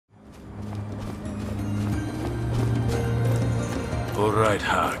All right,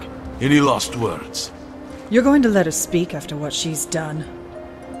 Hag. Any last words? You're going to let her speak after what she's done?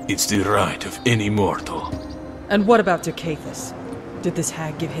 It's the right of any mortal. And what about Dercathus? Did this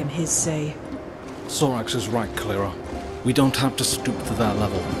hag give him his say? Sorax is right, Clara. We don't have to stoop to that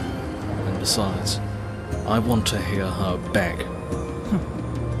level. And besides, I want to hear her beg.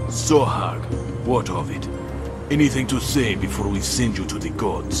 So, Hag, what of it? Anything to say before we send you to the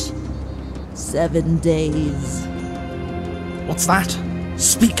gods? 7 days. What's that?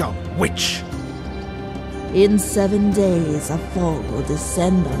 Speak up, witch! In 7 days, a fog will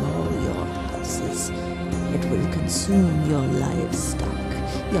descend on all your houses. It will consume your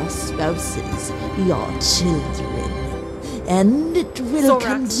livestock, your spouses, your children. And it will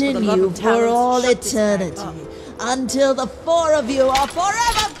continue for all eternity, until the 4 of you are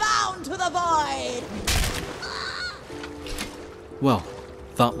forever bound to the void! Well,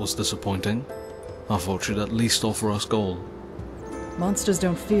 that was disappointing. I thought she'd at least offer us gold. Monsters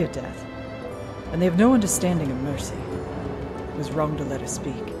don't fear death, and they have no understanding of mercy. It was wrong to let her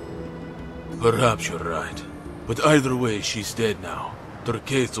speak. Perhaps you're right. But either way, she's dead now.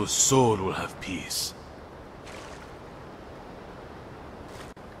 Dercathus' soul will have peace.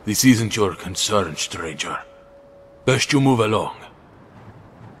 This isn't your concern, stranger. Best you move along.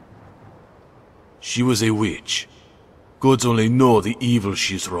 She was a witch. Gods only know the evil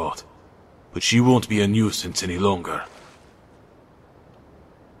she's wrought. But she won't be a nuisance any longer.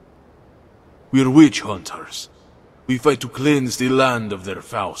 We're witch hunters. We fight to cleanse the land of their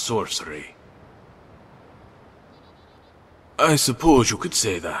foul sorcery. I suppose you could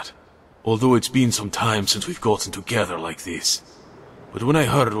say that, although it's been some time since we've gotten together like this. But when I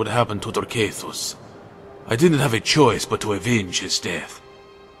heard what happened to Dercathus, I didn't have a choice but to avenge his death.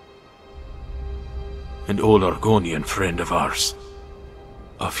 An old Argonian friend of ours.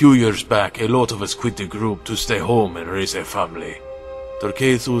 A few years back, a lot of us quit the group to stay home and raise a family.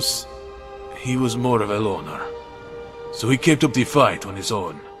 Dercathus, he was more of a loner, so he kept up the fight on his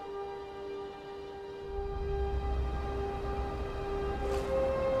own.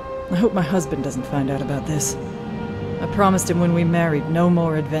 I hope my husband doesn't find out about this. I promised him when we married no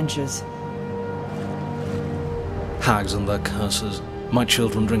more adventures. Hags and their curses. My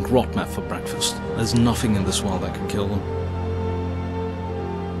children drink rotmat for breakfast. There's nothing in this world that can kill them.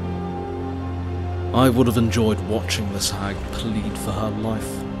 I would have enjoyed watching this hag plead for her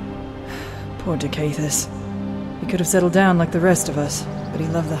life. Poor Dercathus. He could have settled down like the rest of us, but he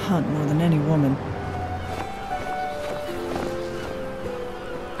loved the hunt more than any woman.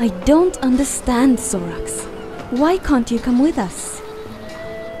 I don't understand, Sorax. Why can't you come with us?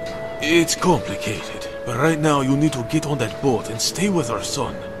 It's complicated, but right now you need to get on that boat and stay with our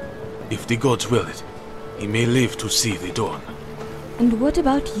son. If the gods will it, he may live to see the dawn. And what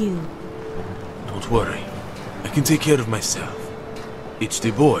about you? Don't worry, I can take care of myself. It's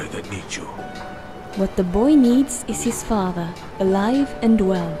the boy that needs you. What the boy needs is his father, alive and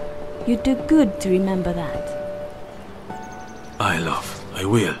well. You'd do good to remember that. I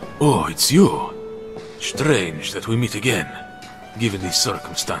will. Oh, it's you. Strange that we meet again, given these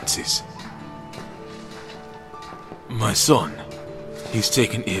circumstances. My son, he's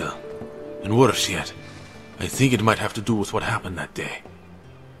taken ill. And worse yet, I think it might have to do with what happened that day.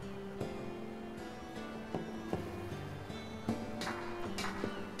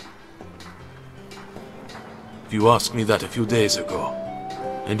 If you asked me that a few days ago,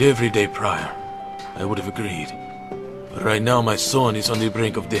 and every day prior, I would have agreed. But right now my son is on the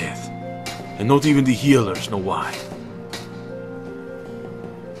brink of death, and not even the healers know why.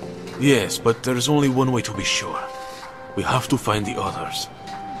 Yes, but there's only one way to be sure. We have to find the others.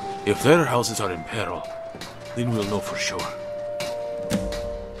 If their houses are in peril, then we'll know for sure.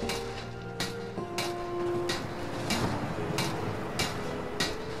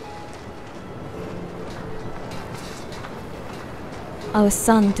 Our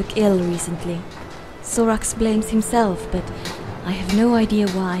son took ill recently. Sorax blames himself, but I have no idea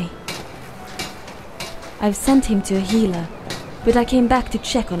why. I've sent him to a healer, but I came back to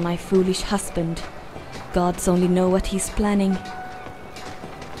check on my foolish husband. Gods only know what he's planning.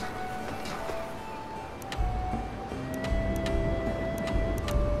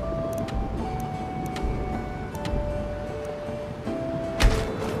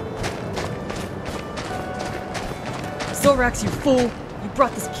 Sorax, you fool! You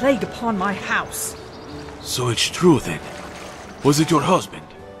brought this plague upon my house! So it's true then? Was it your husband?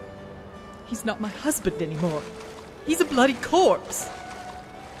 He's not my husband anymore. He's a bloody corpse!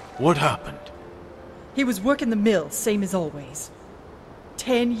 What happened? He was working the mill, same as always.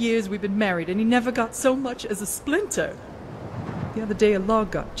 10 years we've been married, and he never got so much as a splinter. The other day a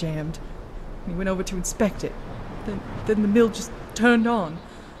log got jammed. He went over to inspect it. Then the mill just turned on,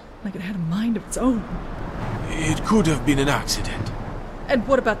 like it had a mind of its own. It could have been an accident. And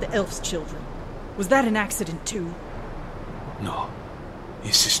what about the elf's children? Was that an accident too? No.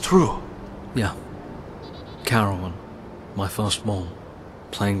 This is true. Yeah. Carawan, my firstborn,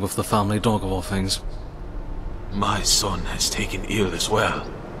 playing with the family dog of all things. My son has taken ill as well.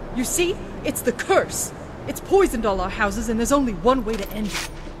 You see? It's the curse. It's poisoned all our houses, and there's only one way to end it.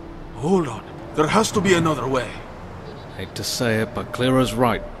 Hold on. There has to be another way. Hate to say it, but Cleara's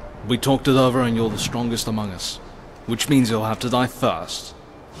right. We talked it over and you're the strongest among us. Which means you'll have to die first.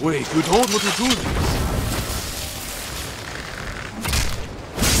 Wait, you don't want to do this?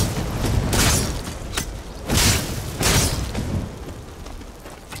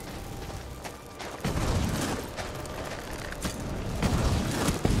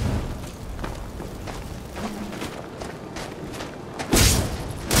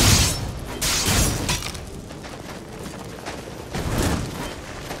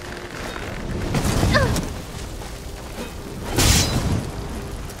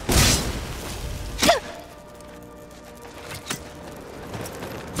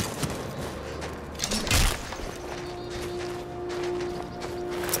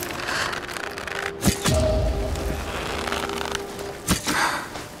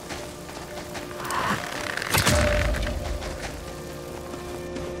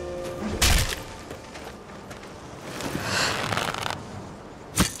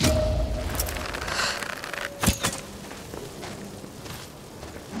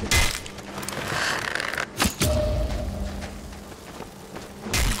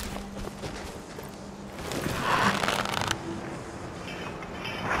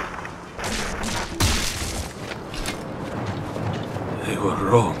 They were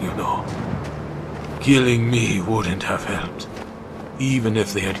wrong, you know. Killing me wouldn't have helped. Even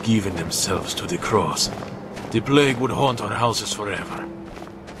if they had given themselves to the cross, the plague would haunt our houses forever.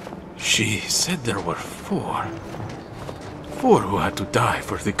 She said there were 4. 4 who had to die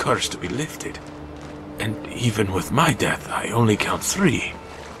for the curse to be lifted. And even with my death, I only count 3.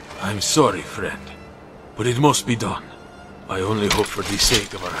 I'm sorry, friend, but it must be done. I only hope for the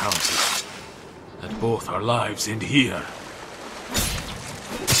sake of our houses, that both our lives end here.